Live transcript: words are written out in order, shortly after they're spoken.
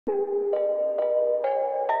Yeah.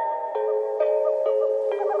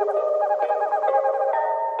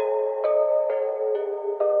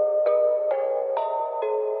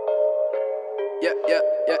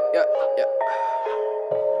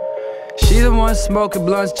 She the one smoking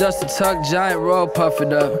blunts just to tuck, giant roll, puff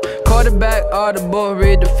it up. Quarterback audible,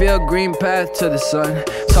 read the field, green path to the sun.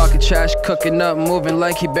 Talking trash, cooking up, moving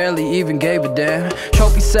like he barely even gave a damn.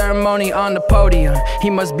 Trophy ceremony on the podium, he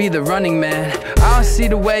must be the running man. I don't see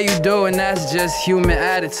the way you do, and that's just human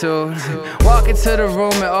attitude. Walk into the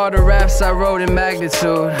room and all the raps I wrote in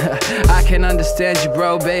magnitude. I can understand you,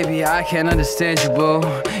 bro, baby, I can understand you, boo.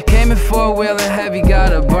 Came in four-wheel and heavy,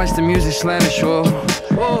 got a bunch of music slander true.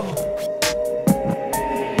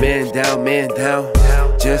 Man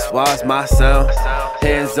down, just watch my sound.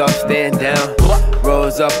 Hands up, stand down.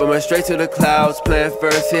 Rose up, I went straight to the clouds. Playing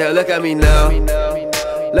first here, look at me now.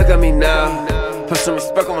 Look at me now. Put some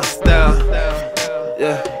respect on my style.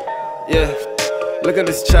 Yeah. Look at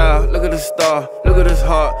this child, look at this star. Look at his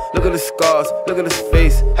heart, look at his scars. Look at his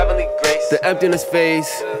face, heavenly grace. The emptiness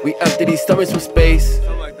face, we empty these stomachs with space.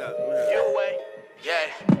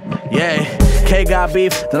 Yeah, K got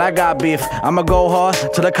beef, then I got beef. I'ma go hard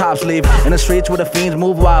till the cops leave. In the streets where the fiends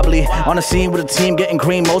move wobbly. On the scene with the team getting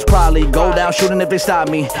cream, most probably. Go down shooting if they stop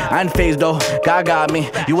me. I ain't phased though, God got me.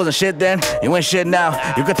 You wasn't shit then, you ain't shit now.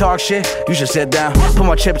 You can talk shit, you should sit down. Put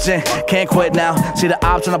my chips in, can't quit now. See the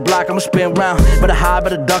ops on the block, I'ma spin round. Better hide,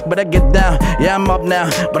 better duck, better get down. Yeah, I'm up now,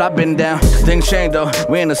 but I've been down. Things change though,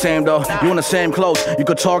 we ain't the same though. You in the same clothes, you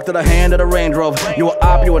could talk to the hand of the Range Rover. You a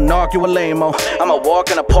op, you a narc, you a lame-o. I'ma walk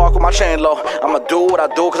in the park with my chain low. I'ma do what I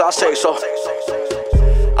do cause I say so.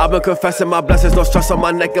 I've been confessing my blessings, no stress on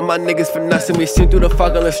my neck and my niggas finessing me. Seen through the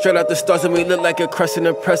fog and look straight out the stars and we look like a crescent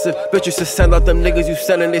impressive. Bitch used to send out them niggas you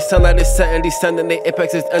sending. They sound like they setting, descending. They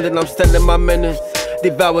apex is ending, I'm standing my menace.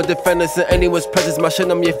 Devour defenders in anyone's presence. My shit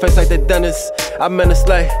on your face like the dentist. I menace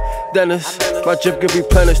like Dennis. My drip get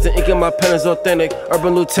replenished, the ink in my pen is authentic.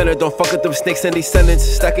 Urban lieutenant, don't fuck with them snakes and descendants.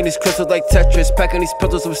 Stacking these crystals like Tetris, packing these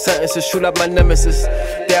pistols with sentences. Shoot out my nemesis.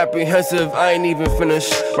 They apprehensive, I ain't even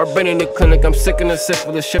finished. My brain in the clinic, I'm sick in the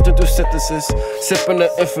syphilis. Shifting through synthesis, sipping the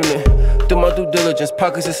infinite. Do my due diligence,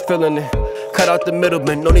 pockets is filling it. Cut out the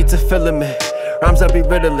middleman, no need to filament. Rhymes I be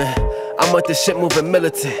riddling, I'm with this shit moving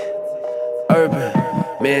militant. Urban,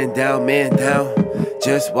 man down,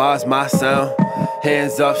 just watch my sound.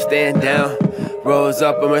 Hands up, stand down. Rose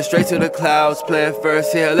up, I went straight to the clouds. Playing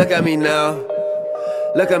first here, look at me now.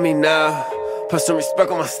 Look at me now. Put some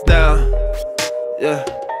respect on my style. Yeah.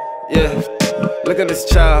 Look at this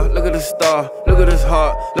child, look at this star. Look at his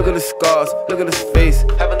heart, look at his scars. Look at his face,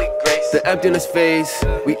 heavenly grace. The emptiness phase,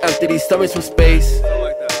 we empty these stomachs from space.